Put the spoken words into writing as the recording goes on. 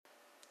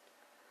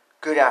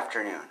Good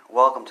afternoon.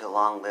 Welcome to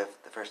Long Live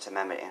the First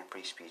Amendment and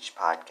Free Speech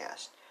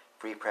podcast.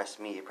 Free Press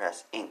Media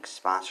Press Inc.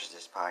 sponsors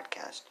this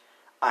podcast.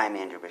 I'm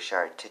Andrew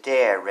Bouchard.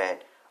 Today I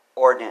read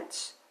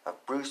Ordinance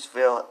of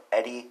Bruceville,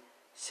 Eddy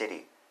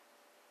City,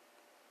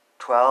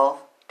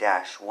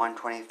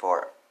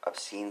 12-124,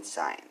 Obscene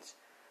Signs.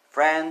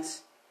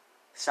 Friends,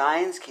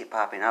 signs keep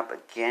popping up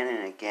again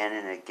and again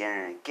and again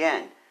and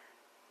again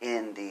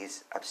in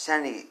these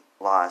obscenity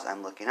laws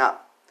I'm looking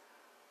up.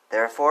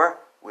 Therefore,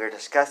 we're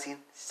discussing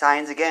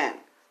signs again.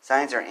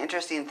 Signs are an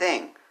interesting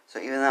thing, so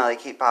even though they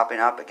keep popping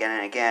up again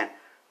and again,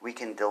 we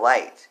can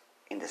delight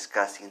in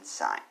discussing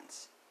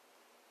signs.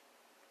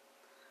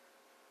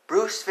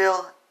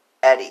 Bruceville,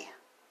 Eddy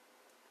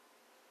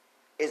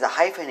is a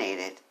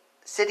hyphenated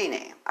city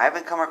name. I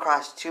haven't come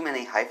across too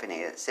many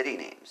hyphenated city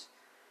names.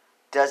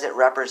 Does it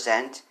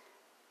represent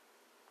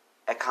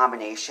a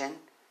combination,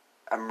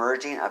 a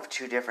merging of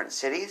two different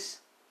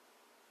cities?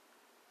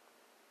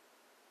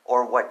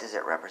 Or what does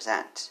it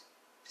represent?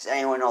 Does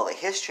anyone know the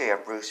history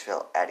of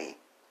Bruceville, Eddy?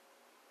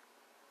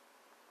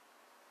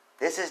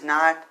 This is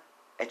not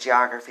a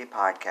geography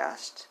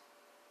podcast,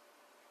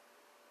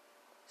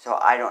 so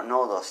I don't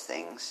know those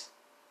things.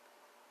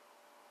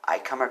 I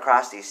come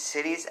across these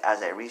cities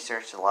as I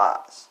research the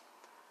laws.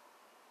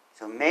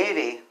 So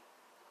maybe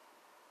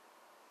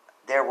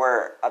there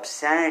were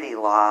obscenity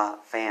law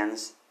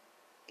fans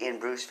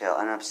in Bruceville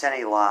and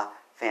obscenity law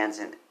fans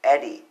in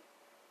Eddy,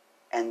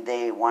 and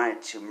they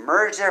wanted to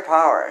merge their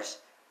powers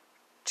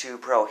to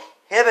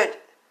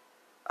prohibit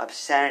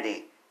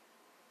obscenity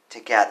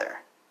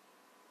together.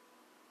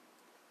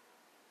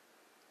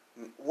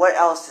 What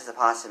else is a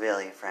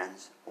possibility,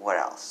 friends? What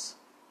else?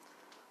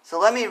 So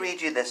let me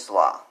read you this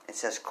law. It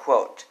says,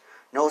 quote,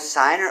 "No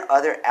sign or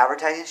other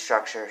advertising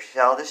structure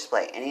shall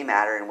display any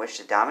matter in which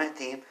the dominant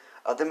theme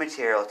of the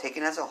material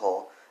taken as a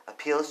whole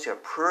appeals to a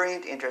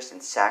prurient interest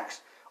in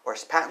sex or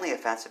is patently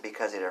offensive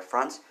because it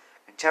affronts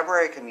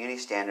contemporary community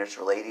standards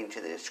relating to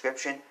the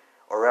description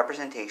or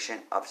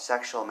representation of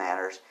sexual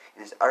matters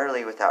and is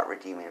utterly without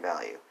redeeming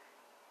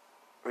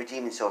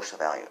social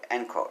value,"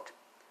 end quote.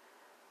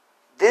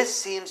 This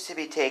seems to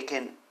be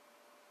taken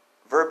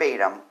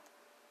verbatim,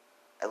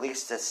 at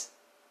least this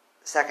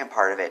second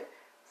part of it,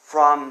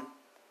 from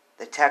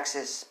the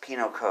Texas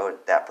Penal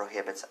Code that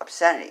prohibits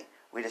obscenity.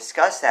 We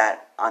discussed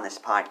that on this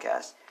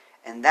podcast,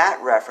 and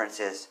that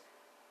references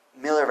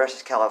Miller v.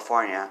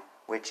 California,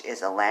 which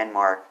is a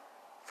landmark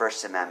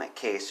First Amendment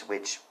case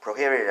which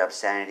prohibited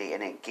obscenity,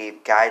 and it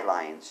gave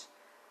guidelines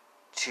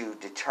to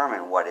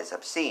determine what is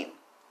obscene.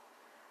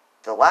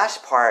 The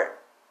last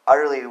part,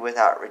 utterly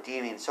without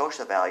redeeming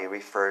social value,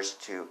 refers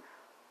to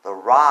the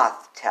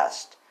Roth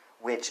test,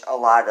 which a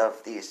lot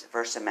of these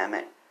First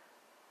Amendment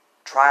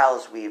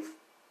trials we've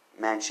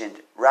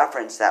mentioned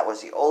reference that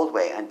was the old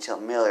way until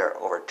Miller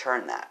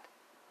overturned that.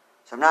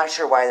 So I'm not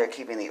sure why they're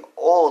keeping the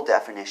old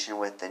definition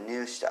with the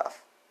new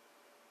stuff.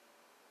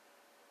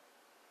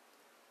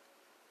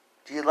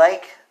 Do you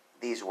like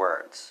these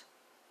words?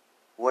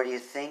 What do you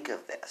think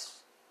of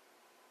this?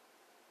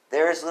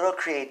 There is little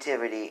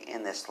creativity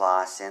in this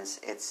law since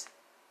it's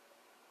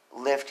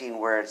lifting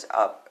words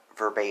up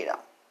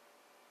verbatim.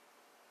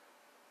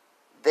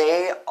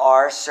 They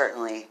are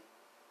certainly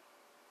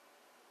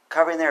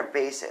covering their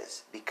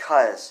bases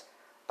because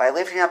by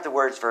lifting up the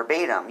words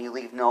verbatim, you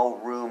leave no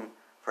room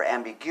for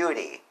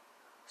ambiguity.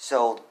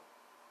 So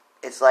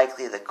it's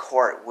likely the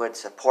court would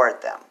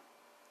support them.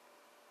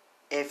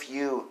 If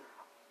you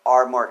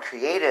are more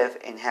creative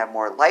and have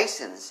more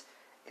license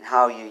in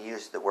how you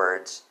use the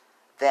words,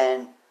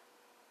 then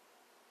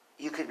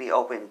you could be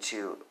open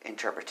to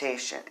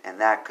interpretation,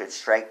 and that could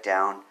strike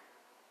down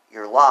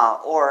your law,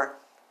 or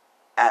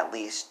at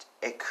least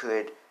it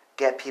could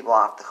get people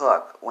off the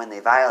hook when they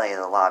violated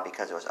the law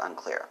because it was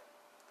unclear.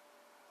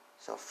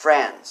 So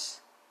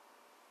friends,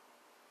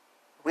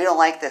 we don't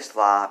like this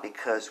law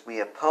because we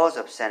oppose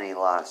obscenity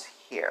laws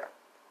here.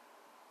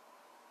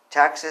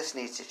 Texas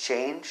needs to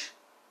change.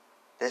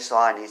 This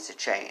law needs to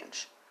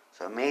change.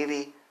 So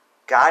maybe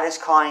God is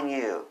calling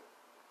you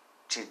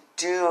to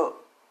do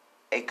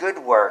a good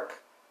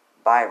work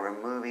by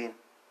removing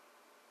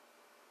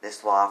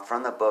this law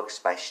from the books,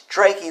 by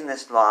striking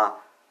this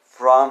law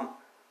from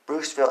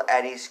Bruceville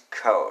Eddy's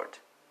code.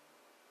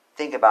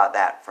 Think about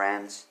that,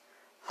 friends.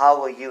 How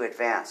will you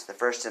advance the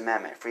First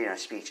Amendment, freedom of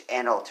speech,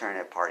 and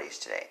alternative parties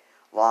today?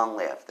 Long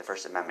live the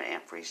First Amendment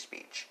and free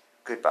speech.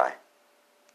 Goodbye.